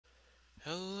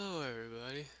Hello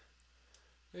everybody,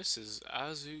 this is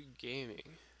Azu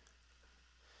Gaming,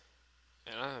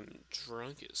 and I'm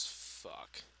drunk as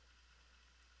fuck.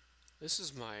 This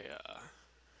is my,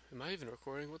 am I even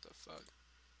recording? What the fuck?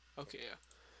 Okay, yeah.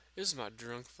 This is my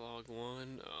drunk vlog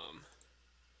one,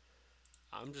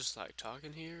 I'm just like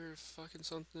talking here, fucking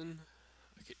something.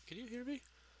 Can you hear me?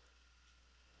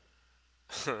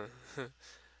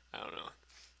 I don't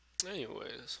know.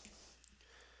 Anyways,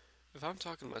 if I'm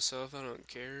talking to myself, I don't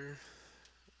care.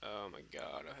 Oh my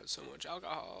god, I had so much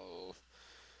alcohol.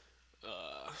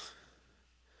 Uh,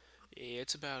 yeah,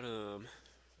 it's about,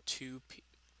 2 p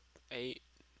 8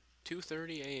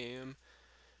 2:30 a.m.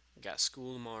 Got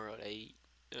school tomorrow at 8.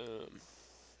 Um,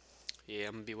 yeah,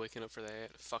 I'm gonna be waking up for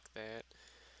that. Fuck that.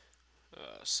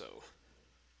 So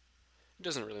it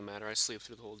doesn't really matter. I sleep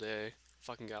through the whole day.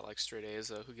 Fucking got like straight A's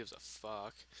though. Who gives a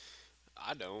fuck?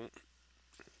 I don't.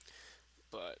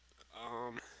 But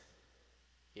um,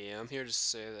 yeah, I'm here just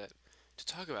to say that to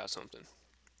talk about something.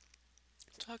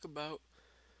 Talk about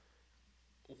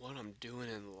what I'm doing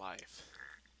in life.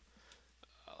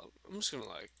 I'm just gonna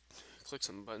like click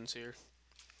some buttons here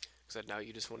because I doubt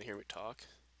you just want to hear me talk.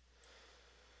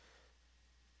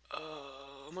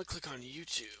 I'm gonna click on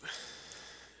YouTube.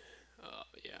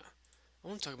 Yeah, I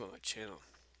want to talk about my channel.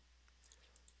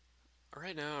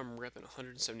 Right now, I'm repping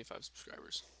 175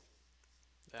 subscribers.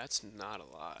 That's not a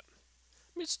lot.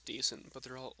 I mean, it's decent, but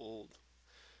they're all old.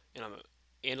 And I'm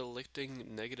analytic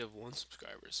 -1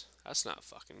 subscribers. That's not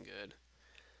fucking good.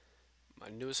 My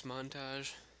newest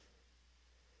montage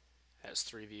has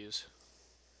 3 views.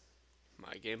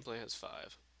 My gameplay has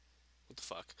 5. What the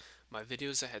fuck? My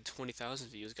videos that had 20,000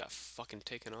 views got fucking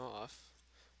taken off.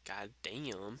 God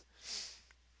damn.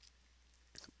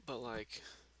 But like,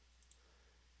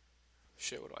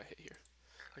 shit, what do I hit here?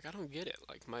 Like, I don't get it.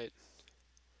 Like, my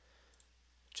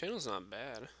channel's not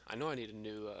bad. I know I need a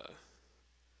new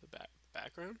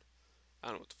background. I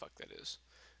don't know what the fuck that is.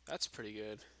 That's pretty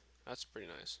good. That's pretty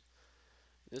nice.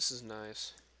 This is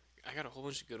nice. I got a whole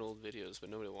bunch of good old videos, but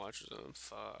nobody watches them.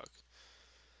 Fuck.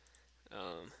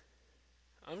 Um,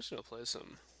 I'm just gonna play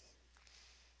some.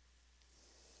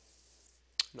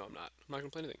 No, I'm not. I'm not gonna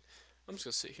play anything. I'm just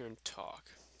gonna sit here and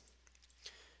talk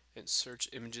and search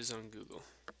images on Google.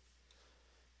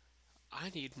 I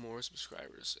need more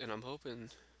subscribers, and I'm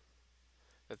hoping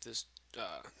that this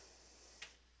uh,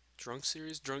 drunk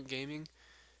series, drunk gaming,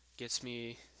 gets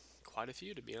me quite a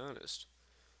few. To be honest,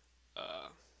 uh,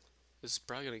 this is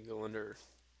probably gonna go under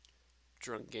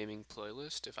drunk gaming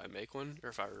playlist if I make one, or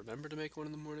if I remember to make one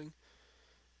in the morning.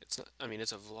 It's not, I mean,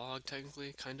 it's a vlog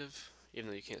technically, kind of, even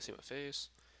though you can't see my face.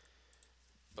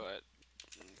 But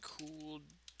cool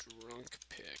drunk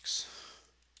pics.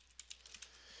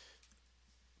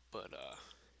 But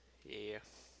yeah.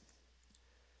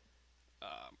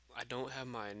 I don't have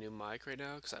my new mic right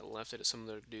now because I left it at some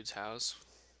other dude's house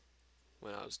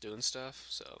when I was doing stuff.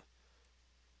 So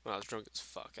when I was drunk as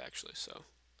fuck, actually. So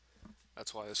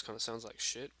that's why this kind of sounds like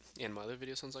shit, and my other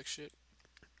video sounds like shit.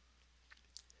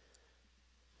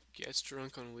 Gets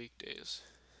drunk on weekdays.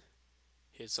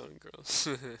 Hits on girls.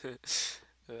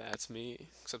 That's me.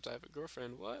 Except I have a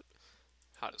girlfriend. What?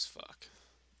 Hot as fuck.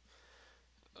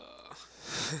 Uh,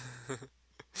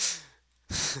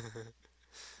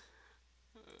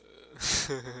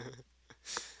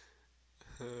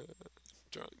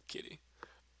 Drunk kitty.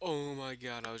 Oh my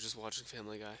god, I was just watching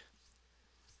Family Guy.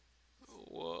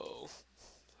 Whoa,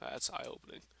 that's eye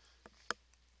opening.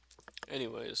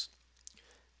 Anyways,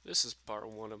 this is part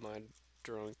one of my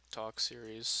drunk talk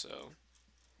series, so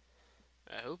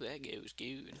I hope that goes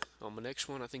good. On my next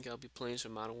one, I think I'll be playing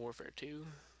some Modern Warfare 2,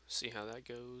 see how that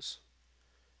goes,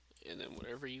 and then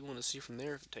whatever you want to see from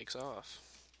there if it takes off.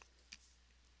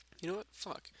 You know what?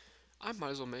 Fuck. I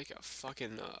might as well make a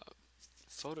fucking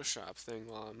Photoshop thing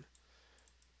while I'm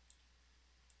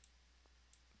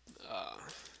uh,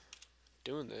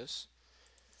 doing this.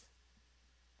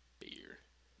 Beer.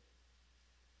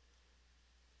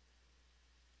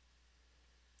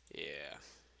 Yeah,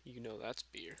 you know that's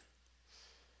beer.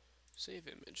 Save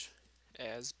image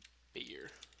as beer.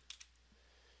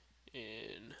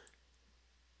 In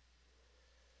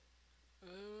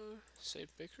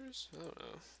save pictures? I don't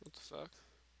know. What the fuck?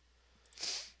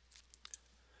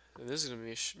 And this is gonna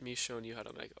be me showing you how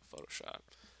to make a Photoshop.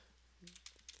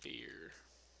 Beer.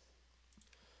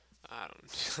 I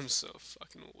don't. I'm so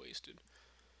fucking wasted.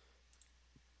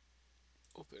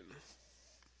 Open.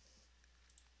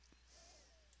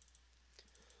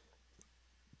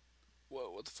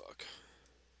 Whoa, what the fuck?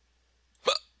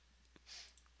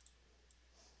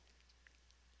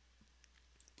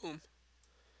 Boom.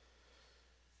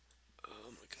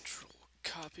 I'm gonna control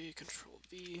copy, control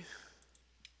V.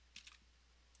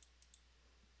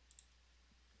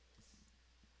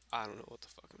 I don't know what the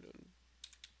fuck I'm doing.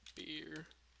 Beer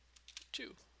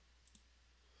 2.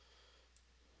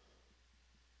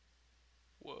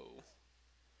 Whoa.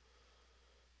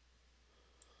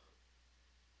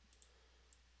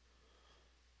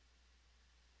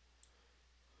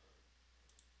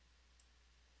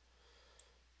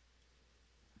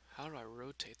 How do I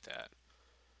rotate that?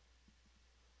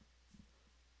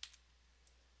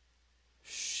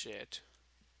 Shit.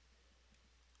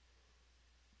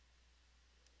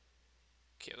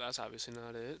 Okay, that's obviously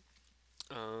not it.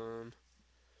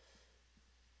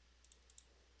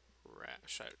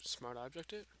 Should I smart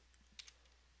object it?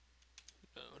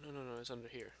 No, no, no, no, it's under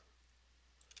here.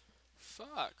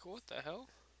 Fuck, what the hell?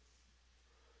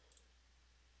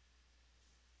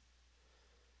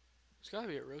 There's gotta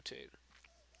be a rotate.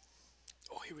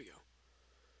 Oh, here we go.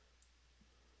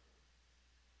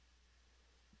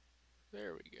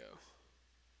 There we go.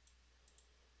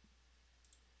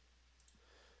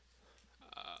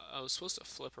 I was supposed to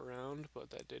flip around, but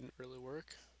that didn't really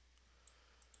work.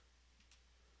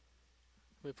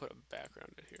 Let me put a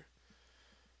background in here.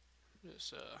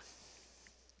 Just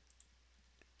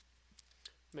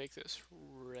make this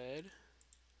red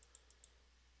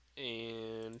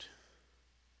and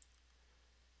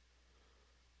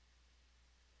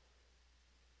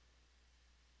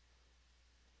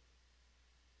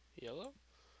yellow.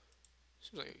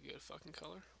 Seems like a good fucking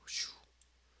color.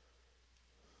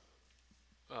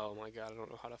 Oh my god, I don't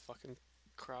know how to fucking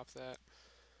crop that.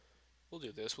 We'll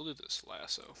do this. We'll do this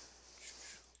lasso.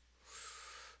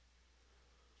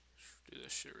 Do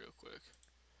this shit real quick.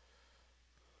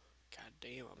 God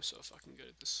damn, I'm so fucking good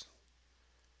at this.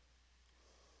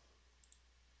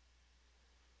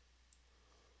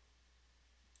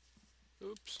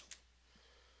 Oops.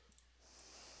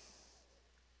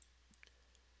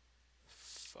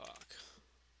 Fuck.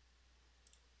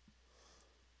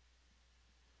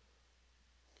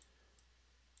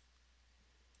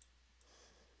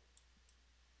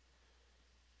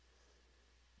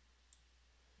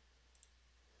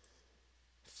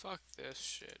 Fuck this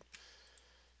shit.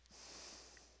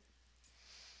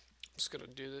 I'm just gonna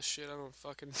do this shit. I don't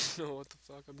fucking know what the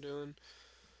fuck I'm doing.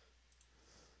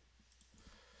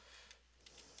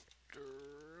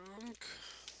 Drunk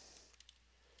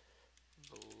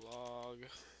vlog.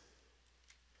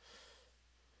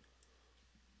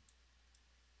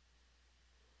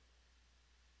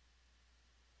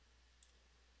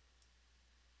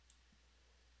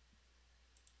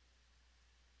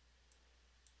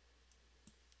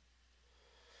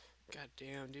 God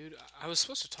damn, dude. I was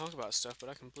supposed to talk about stuff, but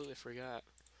I completely forgot.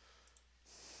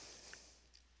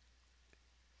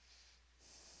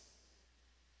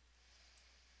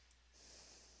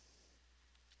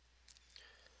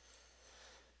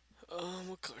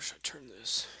 What color should I turn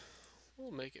this?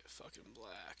 We'll make it fucking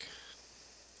black.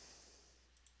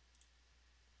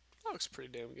 That looks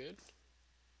pretty damn good.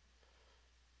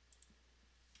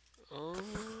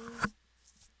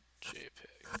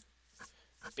 JPEG.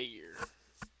 Beer.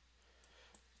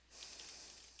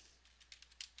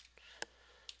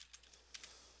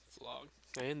 Vlog.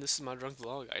 And this is my drunk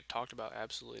vlog. I talked about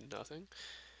absolutely nothing.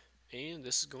 And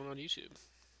this is going on YouTube.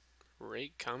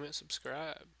 Rate, comment,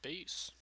 subscribe. Peace.